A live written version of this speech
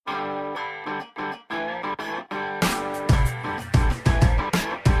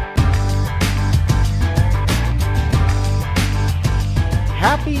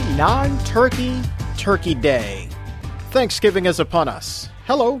non-turkey Turkey Day. Thanksgiving is upon us.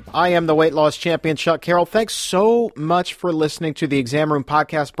 Hello, I am the weight loss champion, Chuck Carroll. Thanks so much for listening to the Exam Room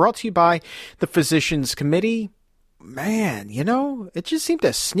Podcast, brought to you by the Physicians Committee. Man, it just seemed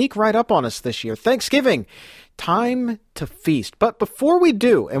to sneak right up on us this year. Thanksgiving, time to feast. But before we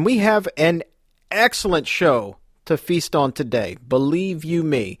do, and we have an excellent show to feast on today, believe you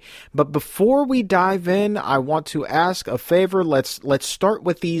me. But before we dive in, I want to ask a favor. Let's start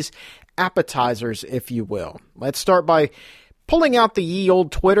with these appetizers, if you will. Let's start by pulling out the ye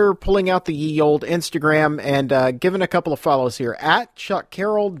old Twitter, pulling out the ye old Instagram, and giving a couple of follows here. At Chuck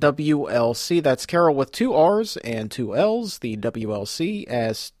Carroll, WLC. That's Carroll with 2 R's and 2 L's. The WLC,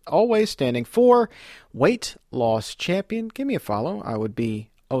 as always, standing for Weight Loss Champion. Give me a follow. I would be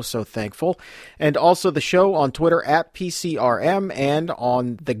so thankful. And also the show on Twitter at PCRM and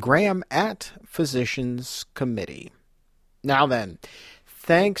on the gram at Physicians Committee. Now then,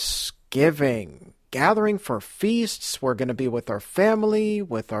 Thanksgiving. Gathering for feasts. We're going to be with our family,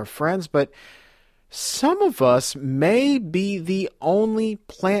 with our friends, but some of us may be the only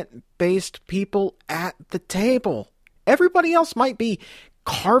plant-based people at the table. Everybody else might be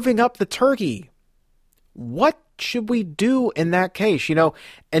carving up the turkey. What should we do in that case?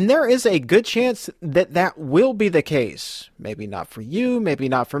 And there is a good chance that will be the case. Maybe not for you, maybe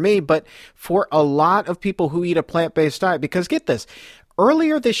not for me, but for a lot of people who eat a plant-based diet. Because get this,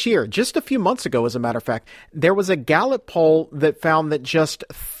 earlier this year, just a few months ago, as a matter of fact, there was a Gallup poll that found that just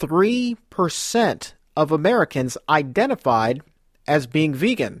 3% of Americans identified as being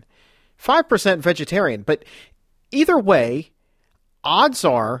vegan, 5% vegetarian. But either way, odds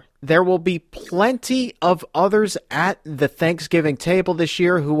are there will be plenty of others at the Thanksgiving table this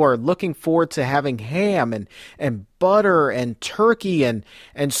year who are looking forward to having ham and butter and turkey and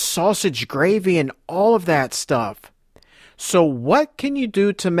sausage gravy and all of that stuff. So what can you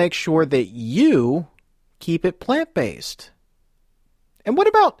do to make sure that you keep it plant-based? And what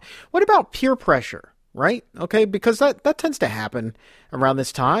about peer pressure? Right? Okay, because that tends to happen around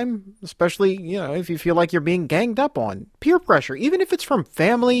this time, especially, if you feel like you're being ganged up on. Peer pressure, even if it's from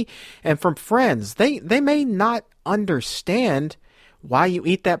family and from friends, they may not understand why you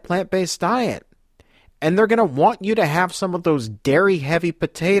eat that plant-based diet. And they're going to want you to have some of those dairy-heavy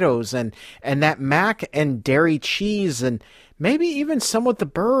potatoes and that mac and dairy cheese and maybe even some with the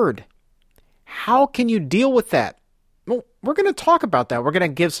bird. How can you deal with that? Well, we're going to talk about that. We're going to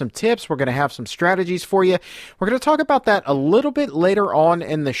give some tips. We're going to have some strategies for you. We're going to talk about that a little bit later on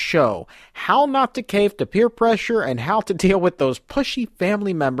in the show. How not to cave to peer pressure and how to deal with those pushy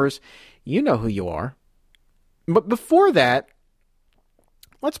family members. You know who you are. But before that,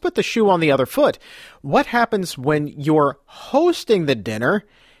 let's put the shoe on the other foot. What happens when you're hosting the dinner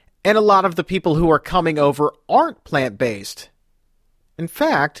and a lot of the people who are coming over aren't plant-based? In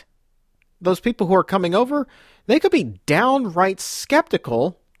fact, those people who are coming over, they could be downright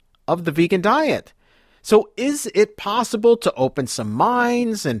skeptical of the vegan diet. So is it possible to open some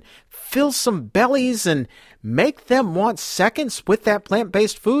minds and fill some bellies and make them want seconds with that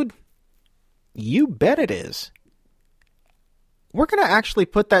plant-based food? You bet it is. We're going to actually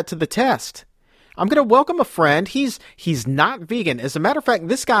put that to the test. I'm going to welcome a friend. He's not vegan. As a matter of fact,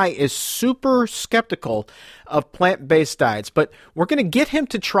 this guy is super skeptical of plant-based diets. But we're going to get him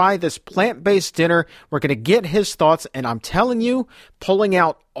to try this plant-based dinner. We're going to get his thoughts. And I'm telling you, pulling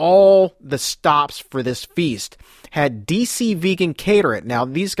out all the stops for this feast. Had DC Vegan cater it. Now,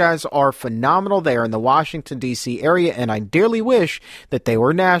 these guys are phenomenal. They are in the Washington, D.C. area. And I dearly wish that they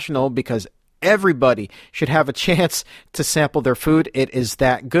were national, because everybody should have a chance to sample their food. It is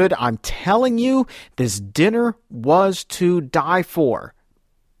that good. I'm telling you, this dinner was to die for.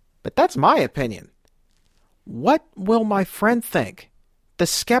 But that's my opinion. What will my friend think? The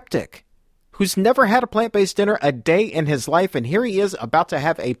skeptic, who's never had a plant-based dinner a day in his life, and here he is about to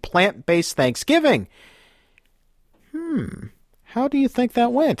have a plant-based Thanksgiving. How do you think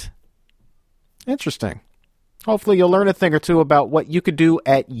that went? Interesting. Hopefully you'll learn a thing or two about what you could do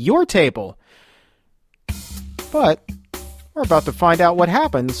at your table. But we're about to find out what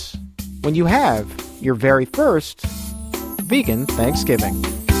happens when you have your very first vegan Thanksgiving.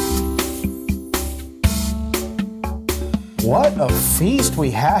 What a feast we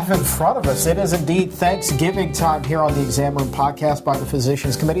have in front of us. It is indeed Thanksgiving time here on the Exam Room Podcast by the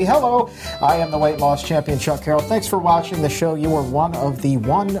Physicians Committee. Hello, I am the weight loss champion, Chuck Carroll. Thanks for watching the show. You are one of the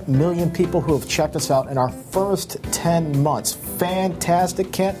 1 million people who have checked us out in our first 10 months.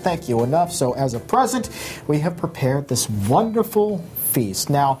 Fantastic. Can't thank you enough. So as a present, we have prepared this wonderful feast.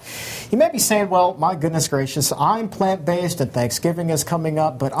 Now, you may be saying, well, my goodness gracious, I'm plant-based and Thanksgiving is coming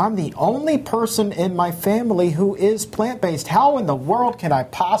up, but I'm the only person in my family who is plant-based. How in the world can I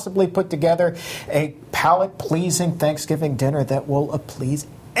possibly put together a palate-pleasing Thanksgiving dinner that will please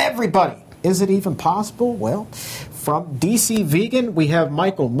everybody? Is it even possible? Well, from DC Vegan, we have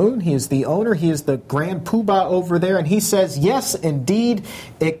Michael Moon. He is the owner. He is the grand poobah over there. And he says, yes, indeed,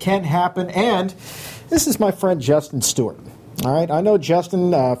 it can happen. And this is my friend Justin Stewart. All right, I know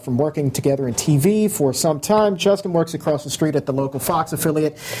Justin from working together in TV for some time. Justin works across the street at the local Fox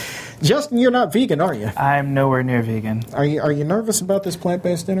affiliate. Justin, you're not vegan, are you? I'm nowhere near vegan. Are you nervous about this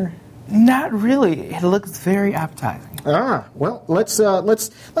plant-based dinner? Not really. It looks very appetizing. Well, let's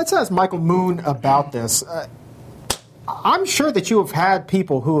ask Michael Moon about this. I'm sure that you have had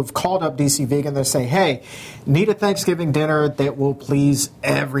people who have called up DC Vegan that say, hey, need a Thanksgiving dinner that will please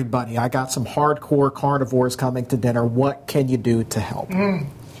everybody. I got some hardcore carnivores coming to dinner. What can you do to help? So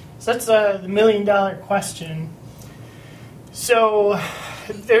that's the million-dollar question. So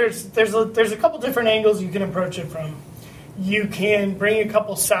there's a couple different angles you can approach it from. You can bring a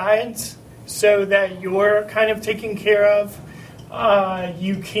couple sides so that you're kind of taken care of.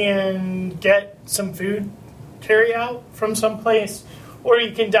 You can get some food carry out from someplace, or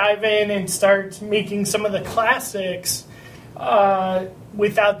you can dive in and start making some of the classics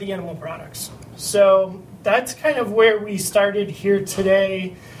without the animal products. So that's kind of where we started here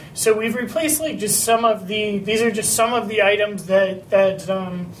today. So we've replaced these are just some of the items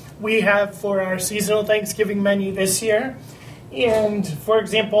that we have for our seasonal Thanksgiving menu this year. And for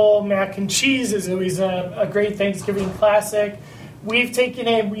example, mac and cheese is always a great Thanksgiving classic. We've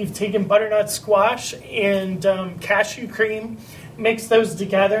taken butternut squash and cashew cream, mixed those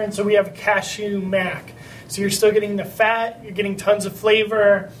together, and so we have a cashew mac. So you're still getting the fat, you're getting tons of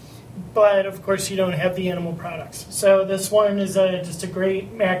flavor, but of course you don't have the animal products. So this one is just a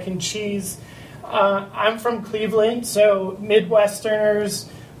great mac and cheese. I'm from Cleveland, so Midwesterners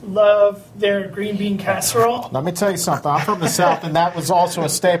love their green bean casserole. Let me tell you something. I'm from the South, and that was also a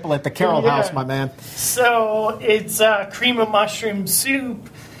staple at the Carroll House, my man. So it's cream of mushroom soup.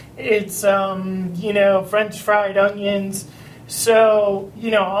 It's, French fried onions. So,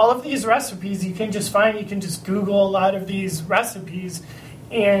 all of these recipes you can just find. You can just Google a lot of these recipes,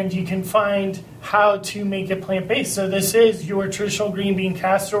 and you can find how to make it plant-based. So this is your traditional green bean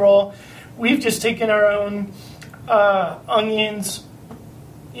casserole. We've just taken our own onions,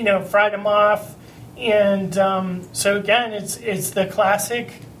 fried them off, and so again, it's the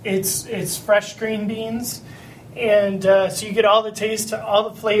classic. It's fresh green beans, and so you get all the taste, all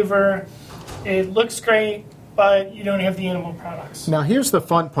the flavor. It looks great, but you don't have the animal products. Now, here's the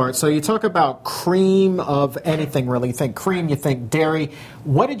fun part. So you talk about cream of anything, really. You think cream, you think dairy.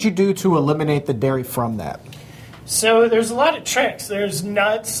 What did you do to eliminate the dairy from that? So there's a lot of tricks. There's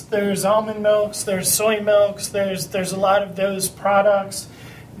nuts, there's almond milks, there's soy milks, there's a lot of those products.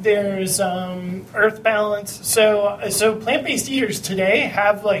 There's Earth Balance. So plant-based eaters today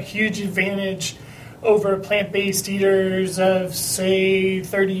have huge advantage over plant-based eaters of, say,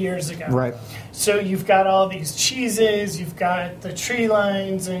 30 years ago. Right. So you've got all these cheeses, you've got the tree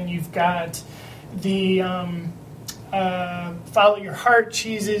lines, and you've got the follow your heart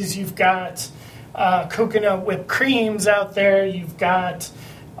cheeses. You've got coconut whipped creams out there. You've got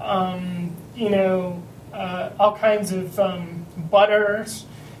all kinds of butters.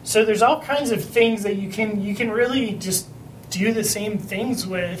 So there's all kinds of things that you can really just do the same things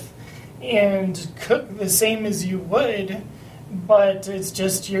with and cook the same as you would, but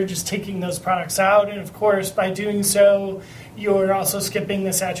you're just taking those products out, and of course by doing so you're also skipping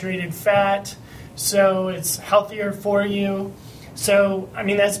the saturated fat, so it's healthier for you. So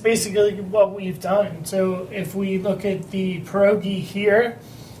that's basically what we've done. So if we look at the pierogi here,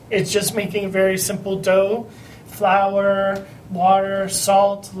 it's just making a very simple dough, flour, water,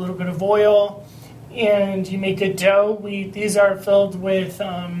 salt, a little bit of oil, and you make a dough. These are filled with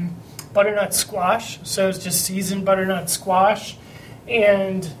butternut squash, so it's just seasoned butternut squash,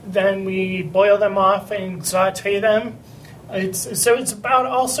 and then we boil them off and saute them. It's about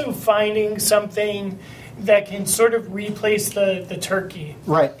also finding something that can sort of replace the turkey.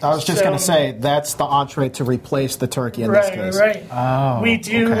 Right. I was just going to say, that's the entree to replace the turkey in this case. Right. Oh, we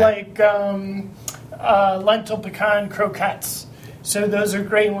do lentil pecan croquettes. So those are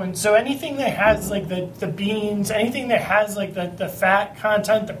great ones. So anything that has the beans, anything that has the fat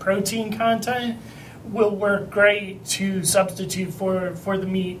content, the protein content, will work great to substitute for the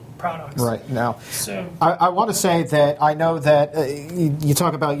meat products. Right. Now, So I want to say that I know that you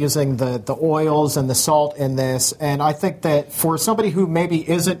talk about using the oils and the salt in this, and I think that for somebody who maybe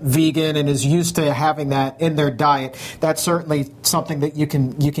isn't vegan and is used to having that in their diet, that's certainly something that you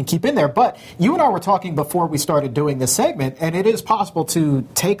can keep in there. But you and I were talking before we started doing this segment, and it is possible to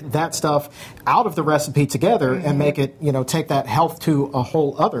take that stuff out of the recipe together and make it, take that health to a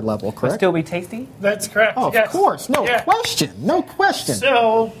whole other level, But correct? still be tasty? that's correct. Oh, of yes. course. No Yeah. question. No question.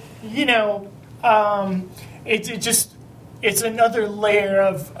 So, it's another layer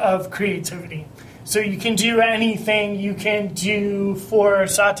of creativity. So you can do anything. You can do for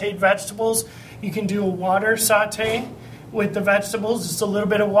sauteed vegetables. You can do a water saute with the vegetables. Just a little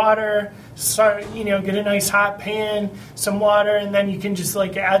bit of water. Get a nice hot pan, some water, and then you can just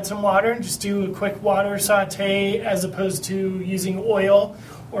add some water and just do a quick water saute as opposed to using oil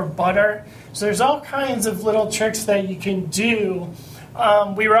or butter. So there's all kinds of little tricks that you can do.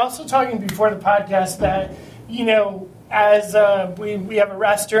 We were also talking before the podcast that, as we have a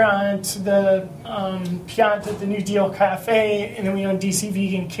restaurant, the Piant at the New Deal Cafe, and then we own DC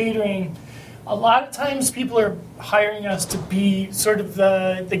Vegan Catering. A lot of times people are hiring us to be sort of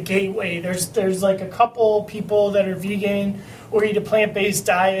the gateway. There's a couple people that are vegan or eat a plant-based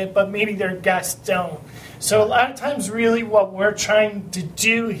diet, but maybe their guests don't. So a lot of times really what we're trying to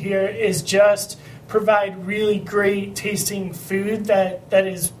do here is just provide really great tasting food that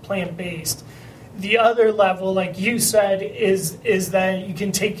is plant-based. The other level, like you said, is that you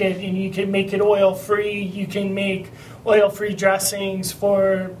can take it and you can make it oil-free. You can make oil-free dressings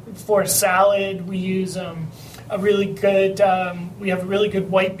for salad. We use a really good we have a really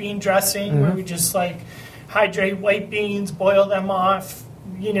good white bean dressing where we just hydrate white beans, boil them off,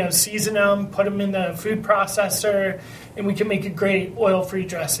 season them, put them in the food processor, and we can make a great oil-free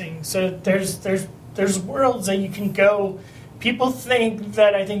dressing. So there's worlds that you can go. People think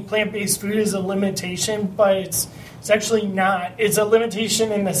that I think plant-based food is a limitation, but it's actually not. It's a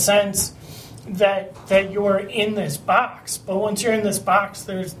limitation in the sense that you're in this box. But once you're in this box,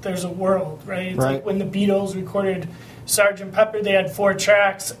 there's a world, right? It's Right. like when the Beatles recorded Sgt. Pepper, they had 4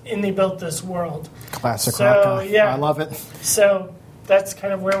 tracks and they built this world. Classic So, rock. yeah. I love it. So that's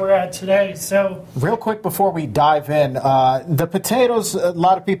kind of where we're at today. So Real quick before we dive in, the potatoes, a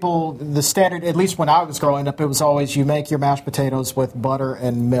lot of people, the standard, at least when I was growing up, it was always you make your mashed potatoes with butter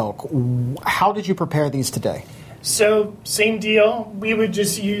and milk. How did you prepare these today? So same deal. We would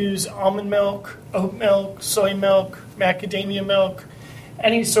just use almond milk, oat milk, soy milk, macadamia milk,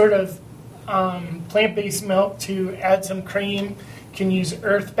 any sort of plant-based milk to add some cream. You can use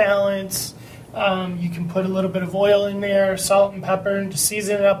Earth Balance. You can put a little bit of oil in there, salt and pepper, and just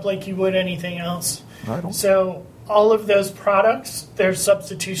season it up like you would anything else. Right on. So all of those products, there's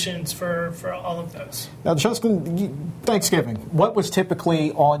substitutions for all of those. Now, Justin, Thanksgiving, what was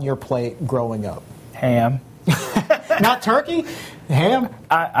typically on your plate growing up? Ham. Not turkey? Ham?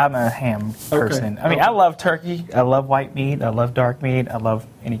 I'm a ham person. I mean, I love turkey. I love white meat. I love dark meat. I love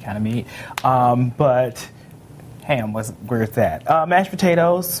any kind of meat. But ham was where it's at. Mashed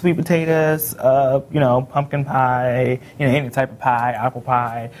potatoes, sweet potatoes, pumpkin pie, any type of pie, apple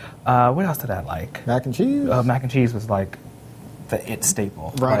pie. What else did I like? Mac and cheese? Mac and cheese was like the it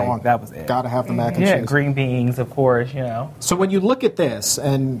staple. Right Like, on. That was it. Gotta have the mac and Yeah, cheese. green beans, of course, So when you look at this,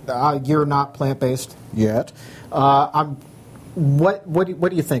 and you're not plant-based yet, what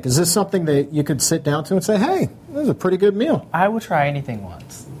do you think? Is this something that you could sit down to and say, hey, this is a pretty good meal? I would try anything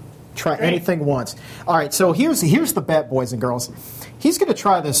once. Try anything once. All right, so here's the bet, boys and girls. He's going to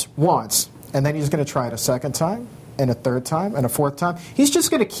try this once, and then he's going to try it a second time, and a third time, and a fourth time. He's just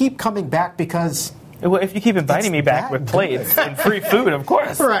going to keep coming back because... Well, if you keep inviting It's me back that with plates and free food, of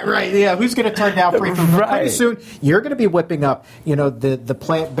course. Right, yeah. Who's going to turn down free food? But pretty Right. soon, you're going to be whipping up, the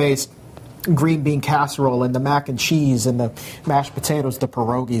plant-based green bean casserole and the mac and cheese and the mashed potatoes, the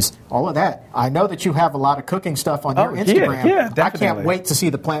pierogies, all of that. I know that you have a lot of cooking stuff on your yeah, Instagram. yeah, I can't definitely. wait to see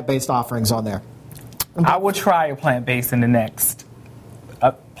the plant-based offerings on there. I will try a plant-based in the next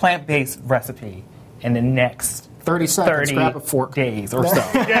plant-based recipe in the next 30 seconds, 30 grab a fork. days or so.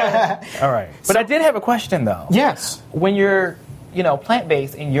 All right. But I did have a question though. Yes. When you're,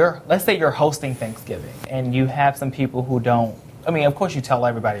 plant-based and let's say you're hosting Thanksgiving and you have some people who don't, of course you tell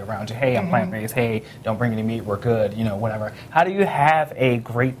everybody around you, hey, I'm plant-based, hey, don't bring any meat, we're good, whatever. How do you have a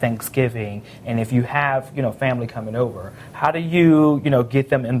great Thanksgiving? And if you have, family coming over, how do you, get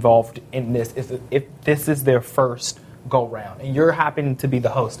them involved in this if this is their first go-round and you're happen to be the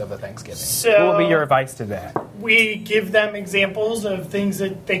host of a Thanksgiving? So- what would be your advice to that? We give them examples of things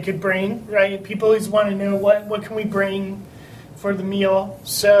that they could bring, right? People always want to know what can we bring for the meal.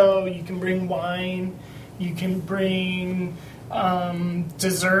 So you can bring wine, you can bring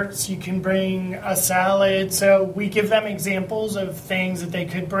desserts, you can bring a salad. So we give them examples of things that they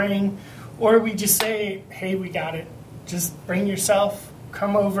could bring, or we just say, hey, we got it. Just bring yourself,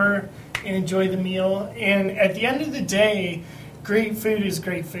 come over and enjoy the meal. And at the end of the day, great food is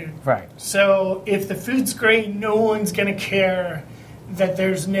great food. Right. So if the food's great, no one's going to care that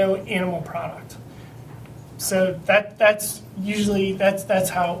there's no animal product. So that's usually that's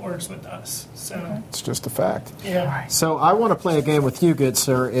how it works with us. So It's just a fact. yeah. So I want to play a game with you, good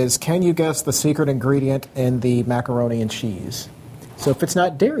sir, is can you guess the secret ingredient in the macaroni and cheese? So if it's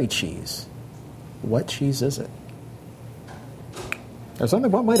not dairy cheese, what cheese is it? There's only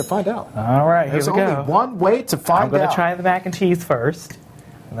one way to find out. All right, here There's we only go. one way to find out. I'm going to try the mac and cheese first.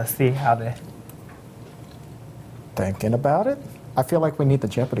 Let's see how the... Thinking about it? I feel like we need the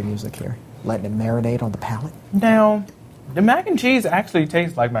Jeopardy music here. Letting it marinate on the palate. Now, the mac and cheese actually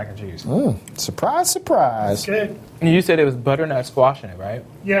tastes like mac and cheese. Surprise, surprise. Good. And you said it was butternut squash in it, right?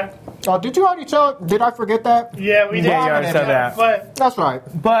 Yeah. Oh, did you already tell it? Did I forget that? Yeah, we did. Yeah, you already said that. But That's right.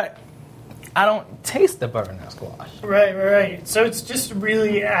 But I don't taste the butternut squash. right. So it's just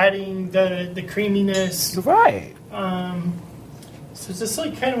really adding the creaminess. Right. So it's just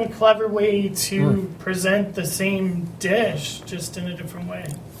like kind of a clever way to present the same dish, just in a different way.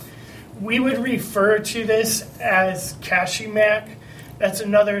 We would refer to this as cashew mac. That's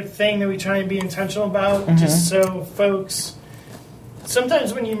another thing that we try and be intentional about, just so folks.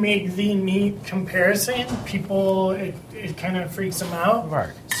 Sometimes when you make the meat comparison, people it kind of freaks them out. Right.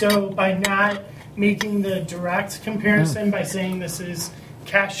 So by not making the direct comparison, by saying this is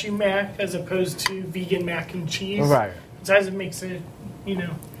cashew mac as opposed to vegan mac and cheese, Right. sometimes it makes it, a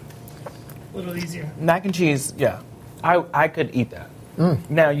little easier. Mac and cheese, yeah. I could eat that.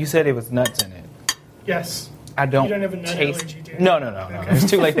 Now, you said it was nuts in it. Yes. I don't. You don't have a nut taste. allergy, do you? No. It's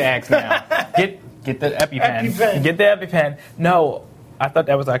too late to ask now. Get the EpiPen. EpiPen. Get the EpiPen. No, I thought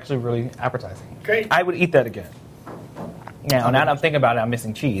that was actually really appetizing. Great. I would eat that again. Now that I'm thinking about it, I'm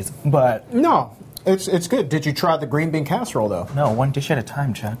missing cheese. But No, it's good. Did you try the green bean casserole, though? no, one dish at a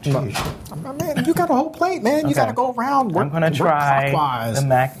time, Chuck. Jeez. Man, you got a whole plate, man. You Okay. got to go around. I'm gonna work try clockwise.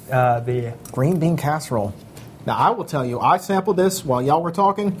 the Green bean casserole. Now, I will tell you, I sampled this while y'all were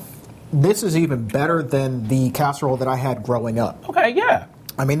talking. This is even better than the casserole that I had growing up. Okay, yeah.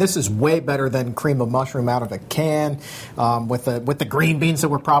 I mean, this is way better than cream of mushroom out of a can with the green beans that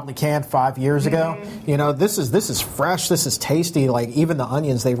were probably canned 5 years ago. This is fresh. This is tasty. Like, even the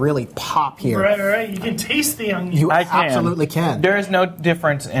onions, they really pop here. Right. You can taste the onion. You I can. absolutely can. There is no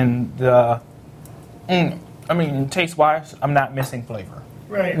difference in the. Taste-wise, I'm not missing flavor.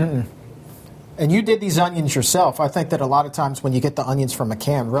 Right. And you did these onions yourself. I think that a lot of times when you get the onions from a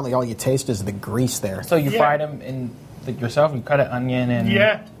can, really all you taste is the grease there. So you Yeah. fried them in yourself. You cut an onion and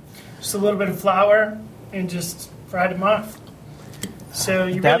Yeah. Just a little bit of flour and just fried them off. So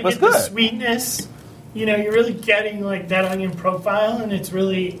you That really was get the good. sweetness. You're really getting like that onion profile, and it's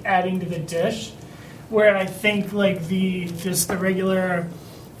really adding to the dish. Where I think like the regular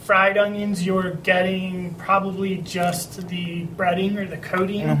fried onions, you're getting probably just the breading or the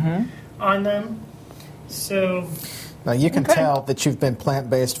coating on them. So Now, you can Okay. tell that you've been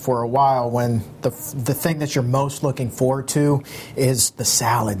plant-based for a while when the thing that you're most looking forward to is the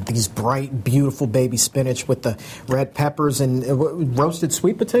salad. These bright, beautiful baby spinach with the red peppers and roasted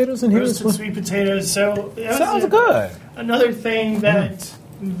sweet potatoes in here as roasted well. sweet potatoes. So that was sounds good. Another thing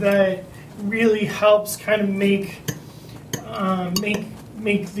that really helps kind of make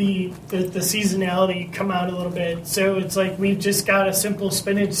the seasonality come out a little bit. So it's like we've just got a simple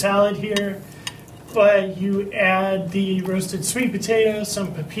spinach salad here, but you add the roasted sweet potatoes,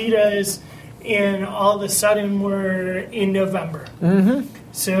 some pepitas, and all of a sudden we're in November. Mm-hmm.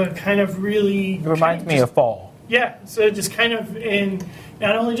 So it kind of really It reminds me of fall. yeah, so it just kind of, and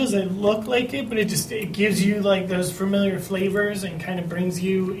not only does it look like it, but it gives you like those familiar flavors and kind of brings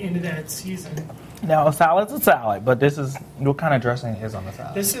you into that season. Now, a salad's a salad, but this is what kind of dressing is on the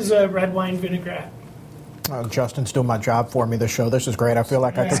salad? This is a red wine vinaigrette. Justin's doing my job for me this show. This is great. I feel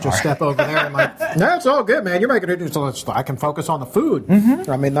like I could just step over there and no, it's all good, man. You're making it so I can focus on the food.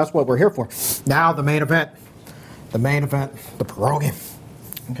 I mean, that's what we're here for. Now, the main event, the pierogi.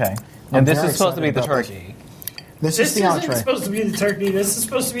 Okay. I'm And this very is supposed to be excited the about turkey. This This is the isn't entree. supposed to be the turkey. This is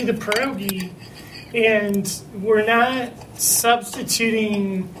supposed to be the pierogi, and we're not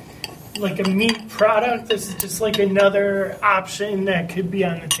substituting like a meat product. This is just like another option that could be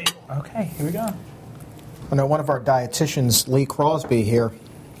on the table. Okay, here we go. I know one of our dietitians, Lee Crosby here,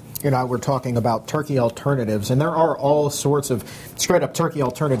 and I were talking about turkey alternatives, and there are all sorts of straight-up turkey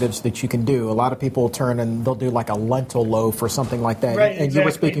alternatives that you can do. A lot of people turn and they'll do like a lentil loaf or something like that. Right, and you were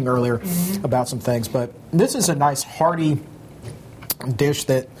exactly. speaking earlier about some things, but this is a nice hearty dish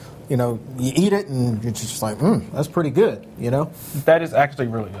that, you know, you eat it and you're just like, that's pretty good, you know? That is actually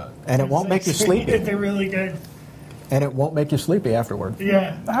really good. And it won't make you sleepy. They're really good. And it won't make you sleepy afterward.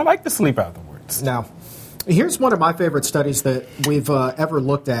 Yeah. I like to sleep afterwards. Now, here's one of my favorite studies that we've ever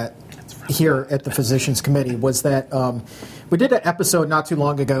looked at here at the Physicians Committee was that we did an episode not too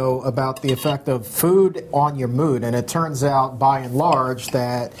long ago about the effect of food on your mood, and it turns out, by and large,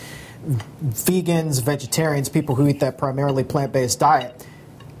 that vegans, vegetarians, people who eat that primarily plant-based diet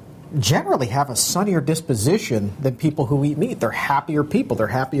generally have a sunnier disposition than people who eat meat. They're happier people. They're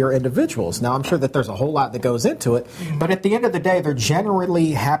happier individuals. Now, I'm sure that there's a whole lot that goes into it, but at the end of the day, they're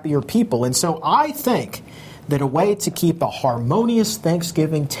generally happier people. And so I think that a way to keep a harmonious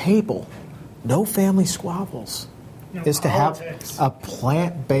Thanksgiving table, no family squabbles, No is to politics. have a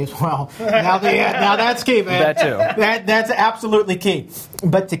plant-based. Well, now that's key, man. That too. That's absolutely key.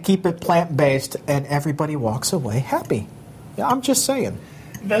 But to keep it plant-based, and everybody walks away happy. Yeah, I'm just saying.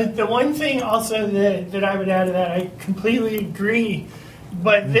 The one thing also that I would add to that, I completely agree,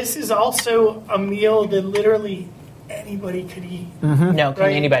 but this is also a meal that literally anybody could eat. Now, can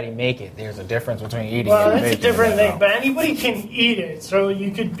Right. anybody make it? There's a difference between eating Well, and that's a making different it. thing, but anybody can eat it. So you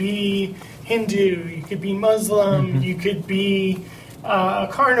could be Hindu, you could be Muslim, you could be a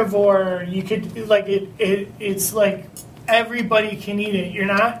carnivore, you could, like, it's like everybody can eat it. You're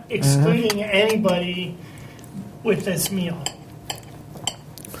not excluding anybody with this meal.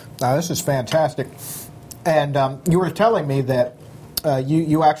 Now, this is fantastic. And you were telling me that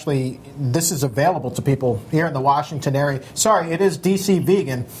you actually, this is available to people here in the Washington area. Sorry, it is DC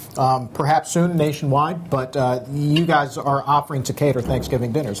Vegan, perhaps soon nationwide, but you guys are offering to cater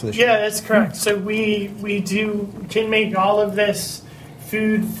Thanksgiving dinners this year. Yeah, that's correct. So we can make all of this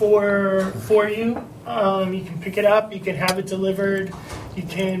food for you. You can pick it up. You can have it delivered. You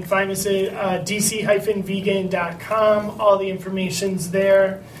can find us at dc-vegan.com. All the information's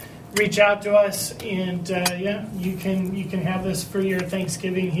there. Reach out to us, and you can have this for your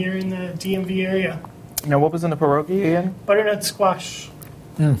Thanksgiving here in the DMV area. Now, what was in the pierogi again? Butternut squash.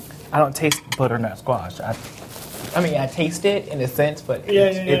 I don't taste butternut squash. I mean, I taste it in a sense, but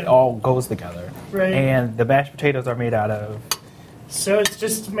it all goes together. Right. And the mashed potatoes are made out of. So it's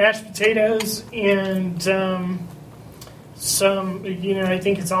just mashed potatoes and some, I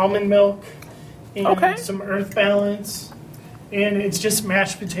think it's almond milk and some Earth Balance. And it's just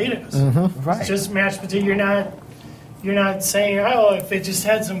mashed potatoes. Right. It's just mashed potato. You're not saying, oh, if it just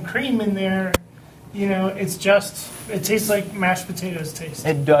had some cream in there, it tastes like mashed potatoes taste.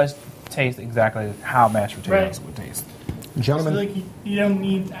 It does taste exactly how mashed potatoes Right. would taste. So Gentlemen, like you don't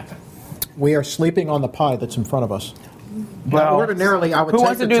need that. we are sleeping on the pie that's in front of us. Well, Now, ordinarily, I would who take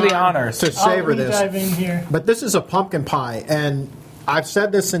wants to the do the time honors? to savor Let me this. dive in here. But this is a pumpkin pie, and I've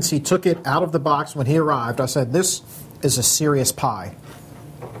said this since he took it out of the box when he arrived. I said, this is a serious pie.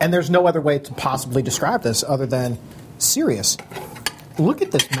 And there's no other way to possibly describe this other than serious. Look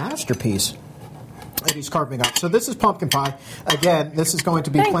at this masterpiece that he's carving up. So this is pumpkin pie. Again, this is going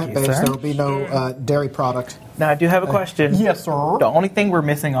to be Thank you, plant-based. sir. There will be no dairy product. Now, I do have a question. Yes, sir. The only thing we're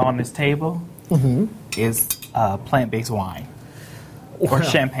missing on this table is plant-based wine or Well.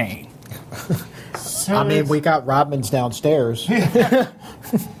 champagne. So I mean, we got Rodman's downstairs.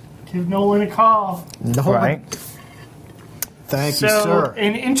 give Nolan a call. No, Right. Thank you, sir.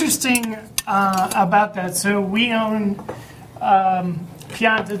 And interesting about that. So we own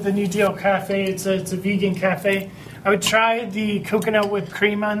Pianta, the New Deal Cafe. It's a vegan cafe. I would try the coconut whipped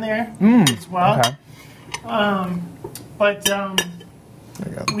cream on there as well. Okay. But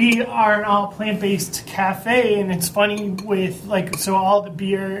we are an all plant-based cafe, and it's funny with so all the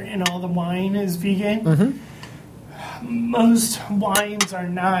beer and all the wine is vegan. Most wines are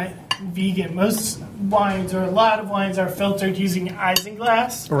not vegan. Most wines, or a lot of wines, are filtered using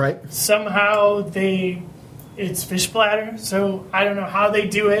isinglass. Right. Somehow it's fish bladder. So I don't know how they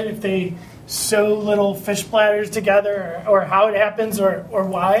do it, if they sew little fish bladders together, or how it happens, or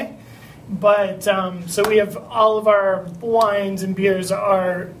why. But so we have all of our wines and beers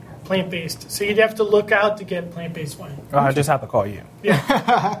are plant-based. So you'd have to look out to get plant-based wine. I just have to call you.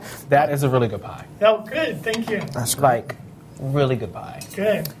 Yeah. That is a really good pie. Oh, good. Thank you. That's great. Like, really good pie.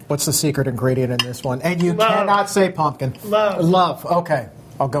 Good. What's the secret ingredient in this one? And you Love. cannot say pumpkin. Love. Love. Okay.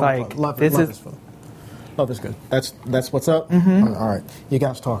 I'll go Like, with love. this Love is- food. Love is good. That's what's up? All right. You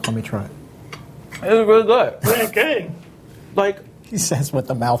guys talk. Let me try it. It was really good. Yeah, good. Like, He says with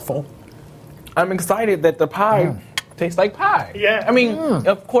a mouthful. I'm excited that the pie tastes like pie. Yeah. I mean,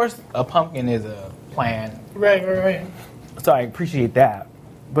 of course, a pumpkin is a plant, Right. so I appreciate that.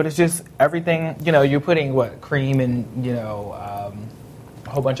 But it's just everything, you're putting cream and, a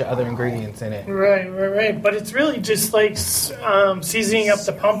whole bunch of other ingredients in it. Right. But it's really just like seasoning up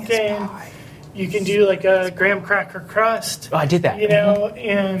the pumpkin. You can do like a graham cracker crust. Oh, I did that.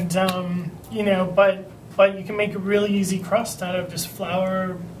 And but you can make a really easy crust out of just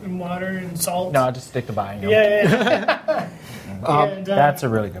flour and water and salt. No, I'll just stick to buying them. Yeah. And, That's a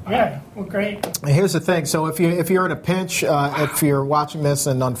really good pie. Yeah, well, great. Here's the thing. So if you're in a pinch, if you're watching this,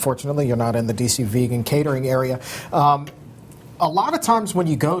 and unfortunately you're not in the DC vegan catering area, a lot of times when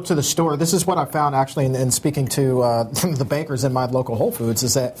you go to the store, this is what I found actually in speaking to the bakers in my local Whole Foods,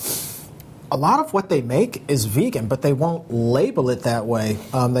 is that a lot of what they make is vegan, but they won't label it that way.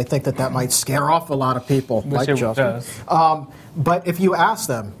 They think that might scare off a lot of people, Which like it Justin. does. But if you ask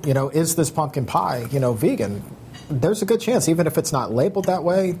them, is this pumpkin pie, vegan? There's a good chance, even if it's not labeled that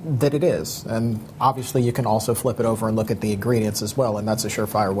way, that it is. And obviously you can also flip it over and look at the ingredients as well, and that's a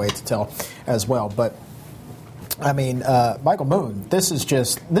surefire way to tell as well. But I mean, Michael Moon, this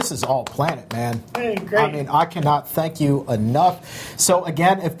is all Planet, man. Hey, great. I mean, I cannot thank you enough. So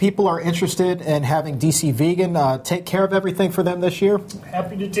again, if people are interested in having DC Vegan take care of everything for them this year,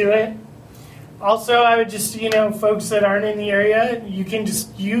 Happy to do it. Also, I would just, folks that aren't in the area, you can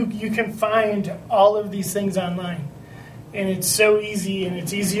just you can find all of these things online, and it's so easy, and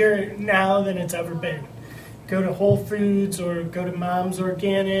it's easier now than it's ever been. Go to Whole Foods or go to Mom's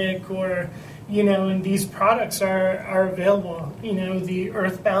Organic, or and these products are available. The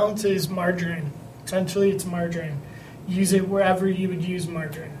Earth Balance is margarine. Essentially, it's margarine. Use it wherever you would use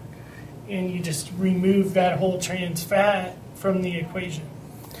margarine, and you just remove that whole trans fat from the equation.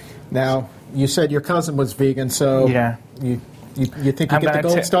 now you said your cousin was vegan, so Yeah. you think you get the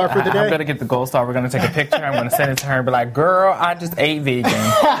gold star for the day? I'm going to get the gold star. We're going to take a picture. I'm going to send it to her and be like, girl, I just ate vegan.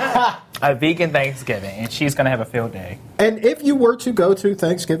 A vegan Thanksgiving. And she's going to have a field day. And if you were to go to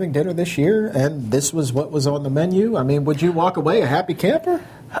Thanksgiving dinner this year and this was what was on the menu, I mean, would you walk away a happy camper?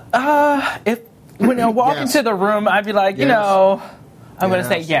 When I walk Yes. into the room, I'd be like, Yes. I'm going to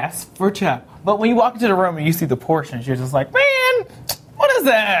say yes for Chuck. But when you walk into the room and you see the portions, you're just like, man, what is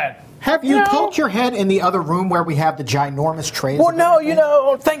that? Have you poked your head in the other room where we have the ginormous trays? Well, of no,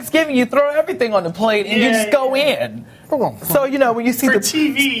 everything? Thanksgiving, you throw everything on the plate and you Yeah, just go yeah. in. Come on. So, when you see For the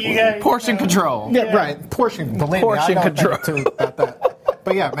TV, you got portion control. Yeah, right. Portion. Believe Portion me, I control. know too about that.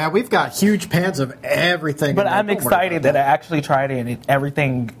 But yeah, man, we've got huge pans of everything. But in there. I'm Don't worry excited about that I actually tried it and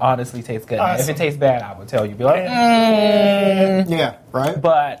everything honestly tastes good. Awesome. If it tastes bad, I would tell you. Be like, Yeah, right.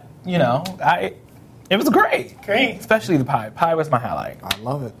 But, it was great. Great. Especially the pie. Pie was my highlight. I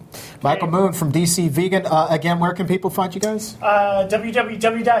love it. Michael Moon from DC Vegan. Again, where can people find you guys?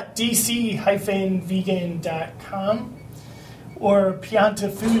 www.dc-vegan.com or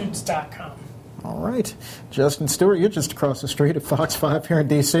piantafoods.com. All right. Justin Stewart, you're just across the street at Fox 5 here in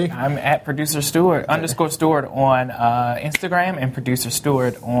DC. I'm at Producer Stewart, _Stewart on Instagram and Producer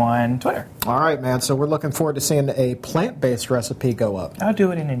Stewart on Twitter. All right, man. So we're looking forward to seeing a plant-based recipe go up. I'll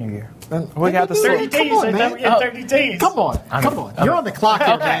do it in the new year. And We got the 30 Come days. on, I man. thought we had 30 days. Come on. Come on. You're on the clock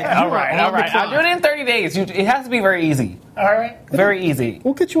here, man. All You are right. on the I'll do it clock. in 30 days. It has to be very easy. All right. Very easy.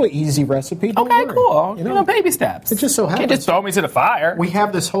 We'll get you an easy recipe. Don't Okay, worry. cool. You know, Baby steps. It just so You can't happens- just throw me to the fire. we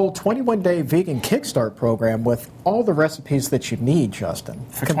have this whole 21-day vegan Kickstart program with all the recipes that you need, Justin.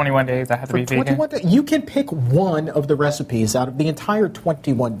 For 21 days, I have to For be vegan. 21 days, you can pick one of the recipes out of the entire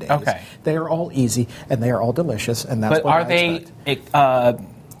 21 days. Okay. They are all easy and they are all delicious, and that's But what are I they expect.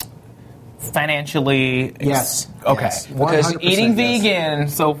 financially? Yes. Okay. Yes. Because 100% eating yes. vegan,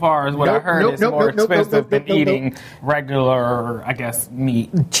 so far, is what I Nope, heard, nope, is nope, more nope, nope, expensive nope, than nope, nope, eating regular, I guess, meat.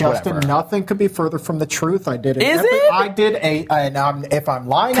 Justin, whatever. nothing could be further from the truth. I did it. Is it? I did if I'm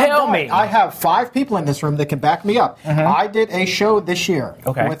lying, Tell I'm lying. me. I have 5 people in this room that can back me up. I did a show this year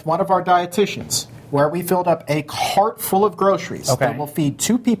Okay. with one of our dietitians where we filled up a cart full of groceries Okay. that will feed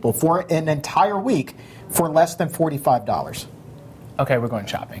 2 people for an entire week for less than $45. Okay, we're going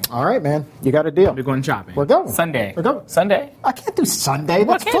shopping. All right, man. You got a deal. We're going shopping. We're going. Sunday. We're going. Sunday? I can't do Sunday.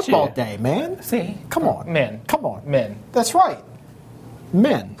 Why That's can't football you? day, man. See? Come on. Men. Come on. Men. That's right.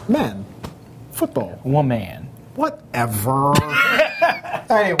 Men. Football. Woman. Whatever.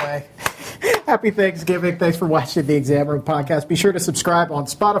 Anyway, happy Thanksgiving. Thanks for watching the Exam Room Podcast. Be sure to subscribe on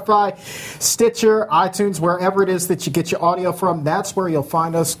Spotify, Stitcher, iTunes, wherever it is that you get your audio from. That's where you'll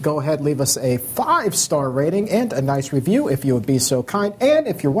find us. Go ahead, leave us a 5-star rating and a nice review if you would be so kind. And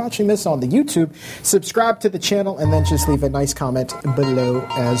if you're watching this on the YouTube, subscribe to the channel and then just leave a nice comment below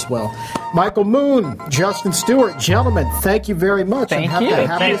as well. Michael Moon, Justin Stewart, gentlemen, thank you very much. Thank and have you. the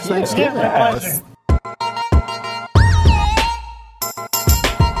happiest Thank you. Thanksgiving. Yeah, my Yes. pleasure.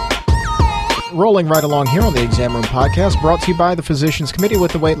 rolling right along here on the Exam Room Podcast, brought to you by the Physicians Committee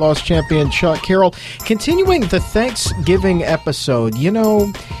with the weight loss champion, Chuck Carroll. Continuing the Thanksgiving episode, you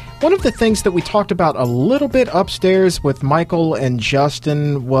know, one of the things that we talked about a little bit upstairs with Michael and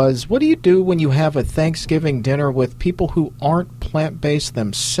Justin was, what do you do when you have a Thanksgiving dinner with people who aren't plant-based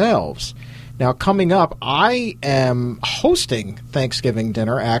themselves? Now, coming up, I am hosting Thanksgiving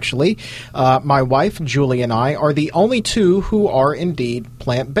dinner, actually. My wife, Julie, and I are the only two who are indeed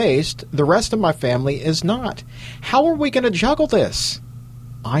plant-based. The rest of my family is not. How are we going to juggle this?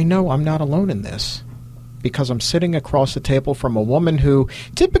 I know I'm not alone in this, because I'm sitting across the table from a woman who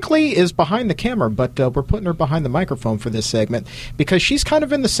typically is behind the camera, but we're putting her behind the microphone for this segment because she's kind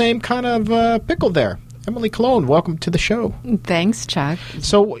of in the same kind of pickle there. Emily Cologne, welcome to the show. Thanks, Chuck.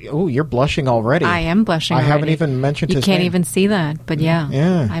 So, you're blushing already. I am blushing already. I haven't even mentioned his name. You can't even see that, but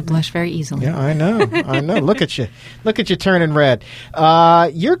yeah. I blush very easily. Yeah, I know. Look at you. Look at you turning red.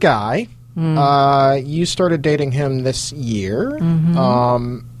 Your guy, you started dating him this year.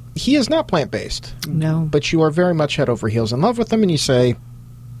 Mm-hmm. He is not plant-based. No. But you are very much head over heels in love with him, and you say,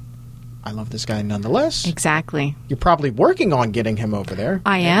 I love this guy nonetheless. Exactly. You're probably working on getting him over there.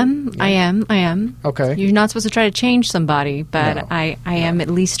 I am. Okay. You're not supposed to try to change somebody, but No. I am at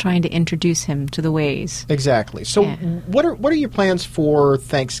least trying to introduce him to the ways. Exactly. So what are your plans for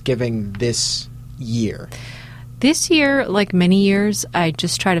Thanksgiving this year? This year, like many years, I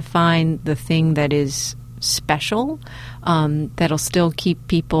just try to find the thing that is special, that'll still keep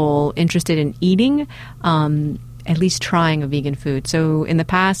people interested in eating, at least trying a vegan food. So in the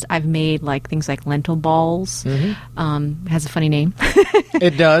past, I've made things like lentil balls. Mm-hmm. Has a funny name.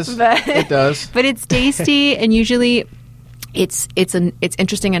 It does. It does. But it's tasty, and usually it's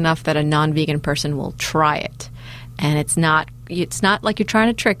interesting enough that a non-vegan person will try it. And it's not like you're trying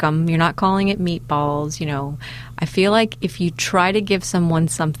to trick them. You're not calling it meatballs. You know, I feel like if you try to give someone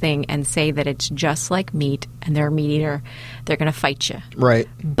something and say that it's just like meat and they're a meat eater, they're going to fight you. Right.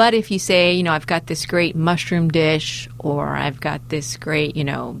 But if you say, I've got this great mushroom dish, or I've got this great,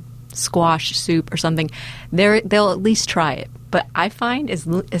 squash soup or something, they'll at least try it. But I find as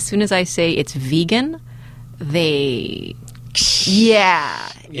soon as I say it's vegan, it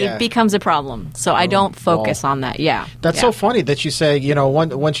becomes a problem. So I don't focus on that. Yeah. That's so funny that you say,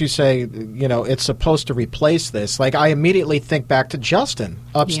 once you say, it's supposed to replace this. Like, I immediately think back to Justin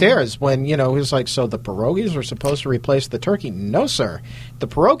upstairs when, he was like, so the pierogies are supposed to replace the turkey? No, sir. The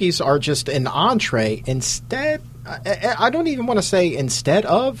pierogies are just an entree instead. I don't even want to say instead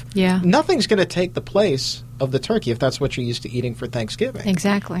of. Yeah. Nothing's going to take the place of the turkey if that's what you're used to eating for Thanksgiving.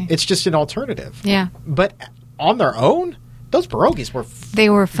 Exactly. It's just an alternative. Yeah. But on their own, those pierogies were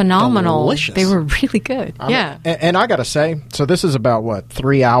phenomenal. Delicious. They were really good. And I got to say, so this is about,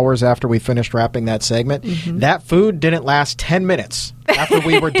 3 hours after we finished wrapping that segment. Mm-hmm. That food didn't last 10 minutes after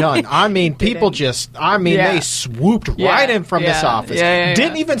we were done. I mean, people they swooped right in from this office.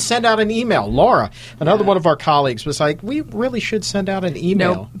 Didn't even send out an email. Laura, another one of our colleagues, was like, we really should send out an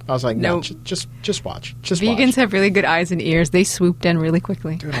email. Nope. I was like, no, just watch. Vegans have really good eyes and ears. They swooped in really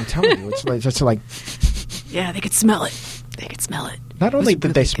quickly. Dude, I'm telling you, it's like yeah, they could smell it. They could smell it. Not only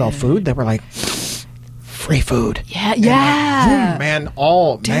did they smell food, they were like, free food. Yeah. Man,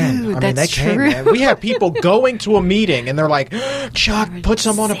 they came, true. man. We had people going to a meeting, and they're like, Chuck, put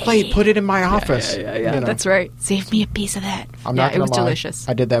some on a plate, put it in my office. Yeah. That's right. Save me a piece of that. I'm not it was gonna lie. delicious.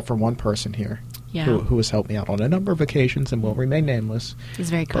 I did that for one person here who has helped me out on a number of occasions and will remain nameless. He's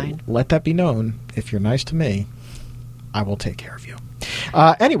very kind. Let that be known. If you're nice to me, I will take care of you.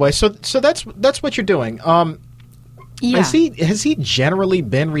 Anyway, so that's what you're doing. Yeah. Has he generally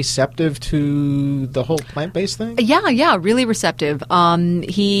been receptive to the whole plant-based thing? Yeah, really receptive.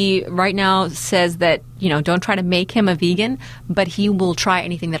 He right now says that, don't try to make him a vegan, but he will try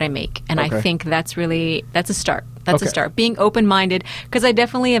anything that I make. And I think that's a start. That's a start. Being open-minded, because I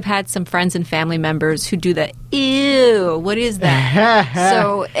definitely have had some friends and family members who do the, ew, what is that?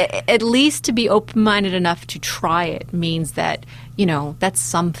 So at least to be open-minded enough to try it means that, that's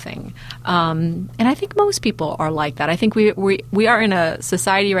something. And I think most people are like that. I think we are in a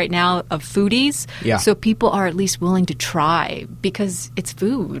society right now of foodies. Yeah. So people are at least willing to try because it's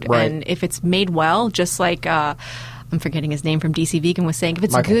food. Right. And if it's made well, just like I'm forgetting his name from DC Vegan was saying, if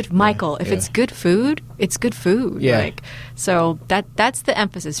it's Michael. good, Michael, if it's good food, it's good food. Yeah. So that's the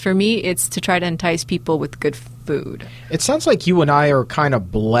emphasis. For me, it's to try to entice people with good food. It sounds like you and I are kind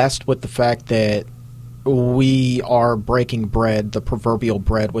of blessed with the fact that we are breaking bread, the proverbial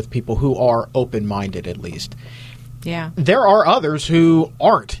bread, with people who are open-minded at least. Yeah. There are others who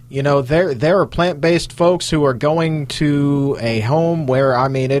aren't. There are plant-based folks who are going to a home where,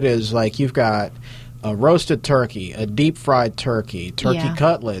 it is like you've got a roasted turkey, a deep fried turkey, turkey Yeah.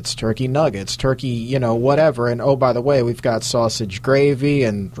 cutlets, turkey nuggets, turkey, whatever. And oh, by the way, we've got sausage gravy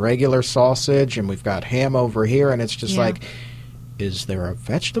and regular sausage, and we've got ham over here. And it's just Yeah. like, is there a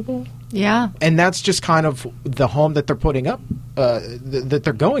vegetable? Yeah. And that's just kind of the home that they're putting up, that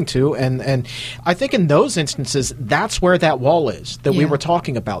they're going to. And I think in those instances, that's where that wall is that we Yeah. were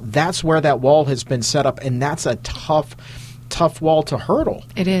talking about. That's where that wall has been set up, and that's a tough wall to hurdle.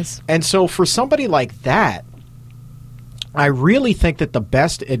 It is. And so for somebody like that, I really think that the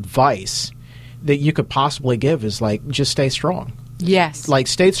best advice that you could possibly give is like, just stay strong. Yes. Like,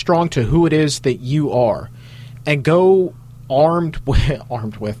 stay strong to who it is that you are, and go armed with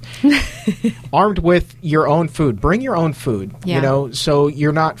your own food. Bring your own food, Yeah. so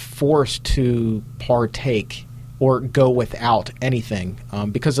you're not forced to partake or go without anything.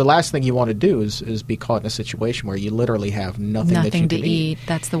 Because the last thing you want to do is be caught in a situation where you literally have nothing that you to can eat.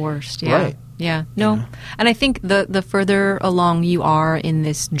 That's the worst. Yeah. Right. Yeah. No. And I think the further along you are in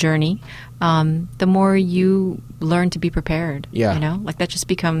this journey, the more you learn to be prepared. Yeah. Like that just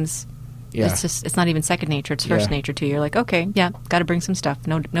becomes. Yeah. It's not even second nature. It's first Yeah. nature too. You're like, okay, yeah, got to bring some stuff.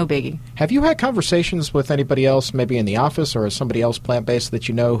 No biggie. Have you had conversations with anybody else, maybe in the office or somebody else plant-based that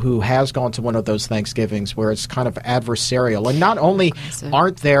you know who has gone to one of those Thanksgivings where it's kind of adversarial? And not only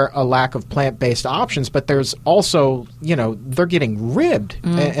aren't there a lack of plant-based options, but there's also, they're getting ribbed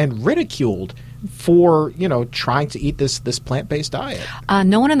and ridiculed for, trying to eat this plant-based diet.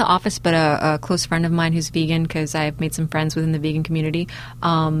 No one in the office, but a close friend of mine who's vegan, because I've made some friends within the vegan community,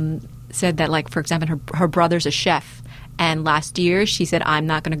 said that, like, for example, her brother's a chef. And last year, she said, I'm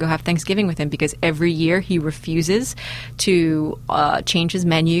not going to go have Thanksgiving with him because every year he refuses to change his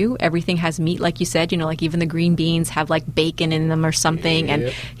menu. Everything has meat, like you said. Like even the green beans have, like, bacon in them or something. Yep. And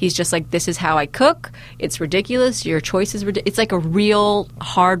he's just like, this is how I cook. It's ridiculous. Your choice is ridiculous. It's like a real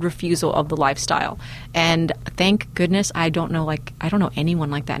hard refusal of the lifestyle. And thank goodness I don't know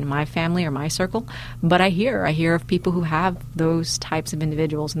anyone like that in my family or my circle. But I hear of people who have those types of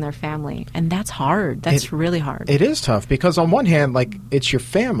individuals in their family. And that's hard. That's really hard. It is tough because on one hand, like, it's your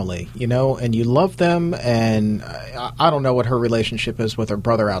family, and you love them, and I don't know what her relationship is with her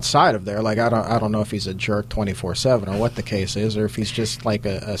brother outside of there. Like, I don't know if he's a jerk 24/7 or what the case is, or if he's just like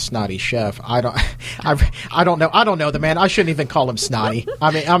a snotty chef. I don't know. I don't know the man. I shouldn't even call him snotty.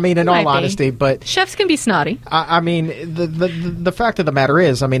 I mean, in all honesty, but chefs can be snotty. I mean, the fact of the matter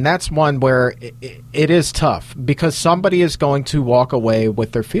is, I mean, that's one where it is tough because somebody is going to walk away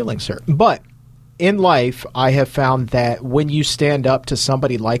with their feelings hurt. But in life, I have found that when you stand up to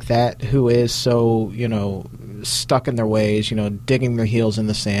somebody like that who is so, stuck in their ways, digging their heels in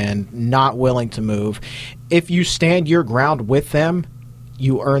the sand, not willing to move, if you stand your ground with them,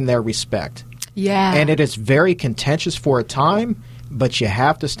 you earn their respect. Yeah. And it is very contentious for a time, but you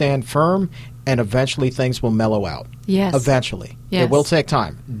have to stand firm, and eventually things will mellow out. Yes. Eventually. Yes. It will take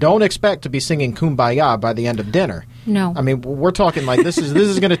time. Don't expect to be singing Kumbaya by the end of dinner. No. I mean, we're talking like this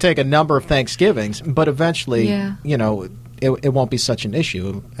is going to take a number of Thanksgivings, but eventually, Yeah. It won't be such an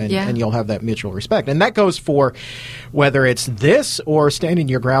issue, and, Yeah. and you'll have that mutual respect. And that goes for whether it's this or standing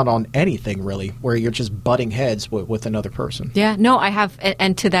your ground on anything, really, where you're just butting heads with another person. Yeah, no, I have,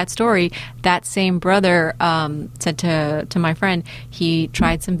 and to that story, that same brother said to my friend, he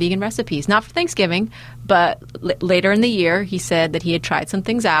tried some vegan recipes, not for Thanksgiving, but later in the year, he said that he had tried some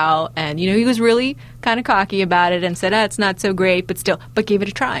things out, and he was really kind of cocky about it, and said, it's not so great, but gave it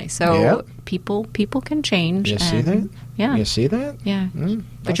a try. So Yep. people can change. You see that? Yeah, You see that? yeah. Mm,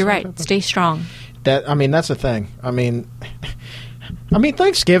 But you're right. Stay strong. That's the thing. I mean,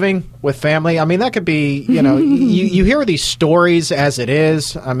 Thanksgiving with family, I mean, that could be, you hear these stories as it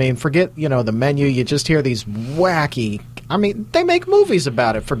is. I mean, forget, the menu. You just hear these wacky, they make movies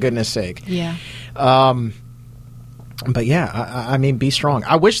about it, for goodness sake. Yeah. But yeah, I mean, be strong.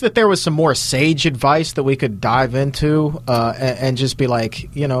 I wish that there was some more sage advice that we could dive into and just be like,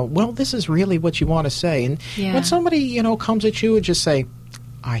 well, this is really what you want to say. And Yeah. when somebody, comes at you and just say,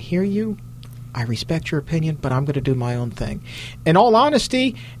 I hear you, I respect your opinion, but I'm going to do my own thing. In all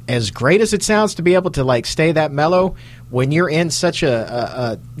honesty, as great as it sounds to be able to like stay that mellow, when you're in such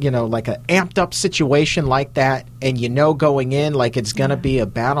a like a amped up situation like that, and going in like it's going to be a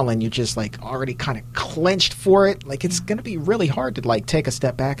battle, and you're just like already kind of clenched for it, like it's going to be really hard to like take a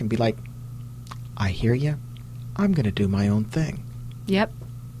step back and be like, I hear you, I'm going to do my own thing. Yep.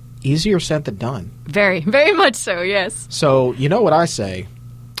 Easier said than done. Very, very much so. Yes. So you know what I say?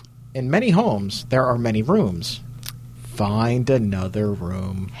 In many homes, there are many rooms. Find another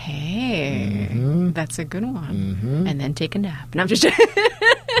room. Hey, Mm-hmm. that's a good one. Mm-hmm. And then take a nap. No, I'm just joking.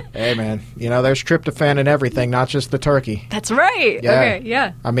 Hey, man, there's tryptophan in everything, not just the turkey. That's right. Yeah. Okay,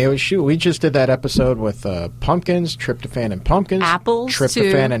 yeah. I mean, we just did that episode with pumpkins, tryptophan in pumpkins. Apples,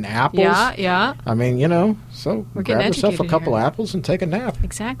 tryptophan too. in apples. Yeah, yeah. I mean, so We're getting grab yourself a educated couple here. apples and take a nap.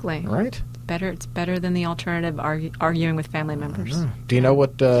 Exactly. Right? It's better than the alternative arguing with family members. Do you know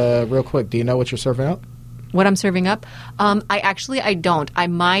what, real quick, do you know what you're serving up? What I'm serving up? I don't. I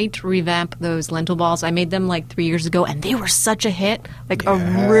might revamp those lentil balls. I made them like 3 years ago, and they were such a hit, like a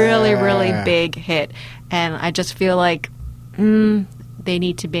really, really big hit. And I just feel like they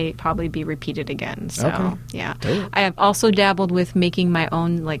need to probably be repeated again. So, Okay. yeah. I have also dabbled with making my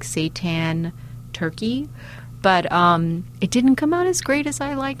own like seitan turkey, but it didn't come out as great as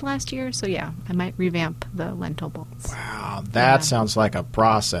I liked last year. So, yeah, I might revamp the lentil balls. Wow, that sounds like a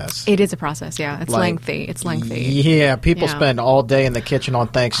process. It is a process, yeah. It's lengthy. It's lengthy. Yeah, people Yeah. spend all day in the kitchen on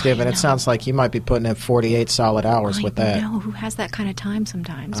Thanksgiving. I It sounds like you might be putting in 48 solid hours with that. I know. Who has that kind of time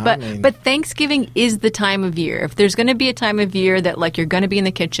sometimes? I mean- But Thanksgiving is the time of year. If there's going to be a time of year that like you're going to be in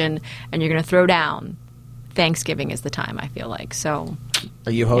the kitchen and you're going to throw down, Thanksgiving is the time, I feel like. So,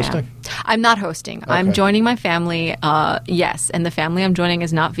 Are you hosting? yeah. I'm not hosting. I'm Okay. joining my family. Yes, and the family I'm joining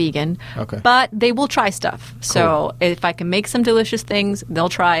is not vegan. Okay. But they will try stuff. So if I can make some delicious things, they'll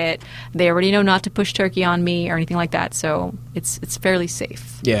try it. They already know not to push turkey on me or anything like that. So it's fairly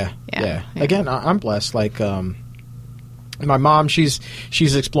safe. Yeah. Again, I'm blessed. Like, my mom, she's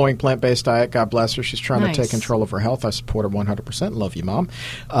exploring plant-based diet. God bless her. She's trying Nice. to take control of her health. I support her 100%. Love you, Mom.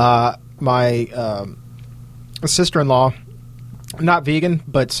 My sister-in-law, not vegan,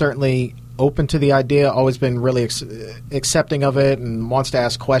 but certainly open to the idea, always been really accepting of it and wants to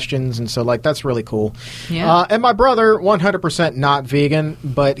ask questions. And so, like, that's really cool. Yeah. And my brother, 100% not vegan,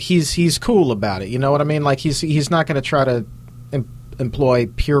 but he's cool about it. You know what I mean? Like, he's not going to try to employ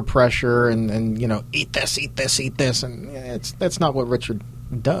peer pressure and eat this. And that's not what Richard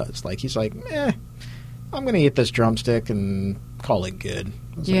does. Like, he's like, I'm going to eat this drumstick and call it good.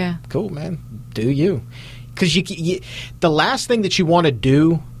 I was Yeah. like, cool, man. Do you. Because the last thing that you want to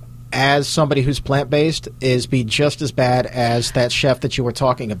do as somebody who's plant-based is be just as bad as that chef that you were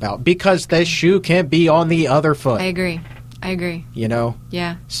talking about, because the shoe can be on the other foot. I agree.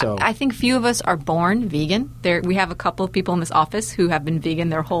 Yeah. So I think few of us are born vegan. We have a couple of people in this office who have been vegan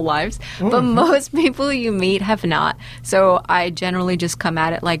their whole lives, but most people you meet have not. So I generally just come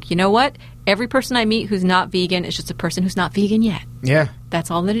at it like, you know what? Every person I meet who's not vegan is just a person who's not vegan yet. yeah.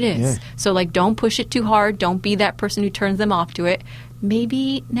 That's all that it is. Yeah. So, like, don't push it too hard. Don't be that person who turns them off to it.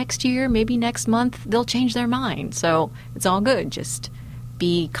 Maybe next year, maybe next month, they'll change their mind. So it's all good. Just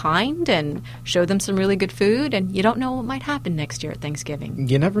be kind and show them some really good food. And you don't know what might happen next year at Thanksgiving.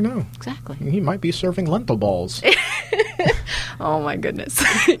 You never know. Exactly. He might be serving lentil balls. Oh, my goodness.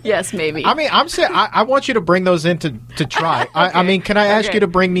 Yes, maybe. I mean, I'm saying I want you to bring those in to try. I mean, can I ask Okay. you to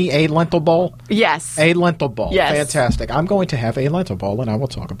bring me a lentil ball? Yes. A lentil ball. Yes. Fantastic. I'm going to have a lentil ball, and I will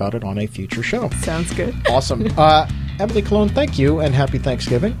talk about it on a future show. Sounds good. Awesome. Emily Cologne, thank you, and happy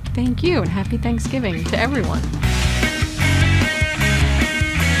Thanksgiving. Thank you, and happy Thanksgiving to everyone.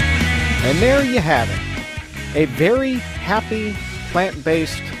 And there you have it. A very happy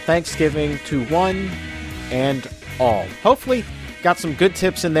plant-based Thanksgiving to one and all. Hopefully, got some good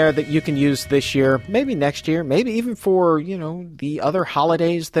tips in there that you can use this year, maybe next year, maybe even for, the other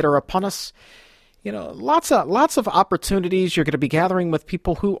holidays that are upon us. Lots of opportunities. You're going to be gathering with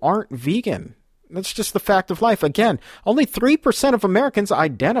people who aren't vegan. That's just the fact of life. Again, only 3% of Americans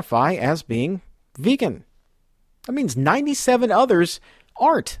identify as being vegan. That means 97 others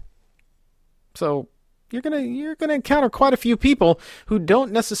aren't. So you're gonna encounter quite a few people who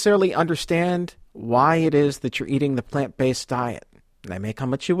don't necessarily understand why it is that you're eating the plant-based diet. They may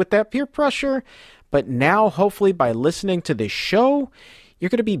come at you with that peer pressure, but now hopefully by listening to this show, you're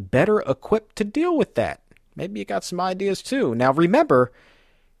going to be better equipped to deal with that. Maybe you got some ideas too. Now remember,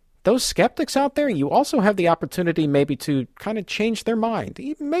 those skeptics out there, you also have the opportunity maybe to kind of change their mind.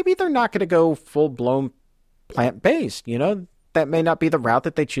 Maybe they're not going to go full-blown plant-based, That may not be the route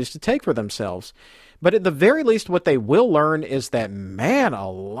that they choose to take for themselves. But at the very least, what they will learn is that, man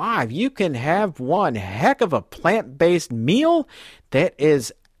alive, you can have one heck of a plant-based meal that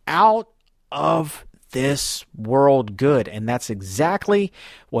is out of this world good. And that's exactly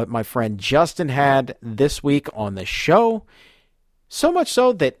what my friend Justin had this week on the show. So much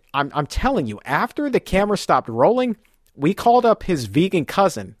so that I'm telling you, after the camera stopped rolling, we called up his vegan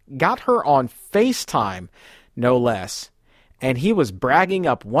cousin, got her on FaceTime, no less. And he was bragging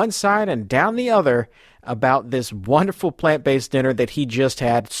up one side and down the other about this wonderful plant-based dinner that he just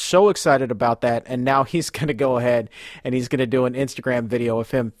had. So excited about that. And now he's going to go ahead and he's going to do an Instagram video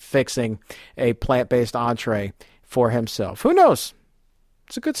of him fixing a plant-based entree for himself. Who knows?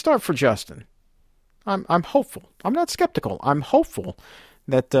 It's a good start for Justin. I'm hopeful. I'm not skeptical. I'm hopeful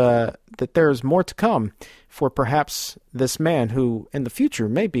that there's more to come for perhaps this man who in the future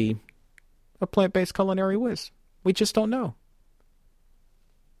may be a plant-based culinary whiz. We just don't know.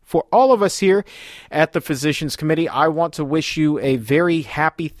 For all of us here at the Physicians Committee, I want to wish you a very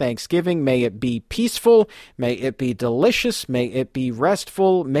happy Thanksgiving. May it be peaceful. May it be delicious. May it be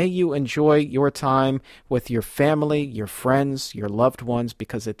restful. May you enjoy your time with your family, your friends, your loved ones,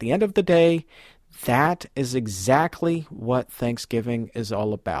 because at the end of the day, that is exactly what Thanksgiving is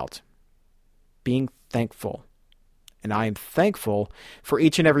all about. Being thankful. And I am thankful for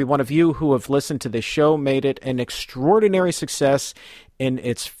each and every one of you who have listened to this show, made it an extraordinary success in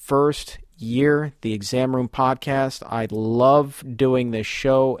its first year, the Exam Room Podcast. I love doing this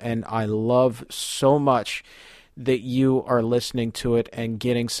show, and I love so much that you are listening to it and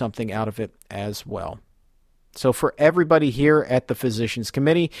getting something out of it as well. So for everybody here at the Physicians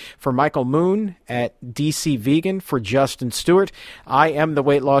Committee, for Michael Moon at DC Vegan, for Justin Stewart, I am the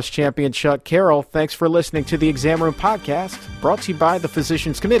weight loss champion, Chuck Carroll. Thanks for listening to the Exam Room Podcast, brought to you by the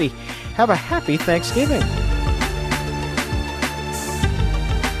Physicians Committee. Have a happy Thanksgiving.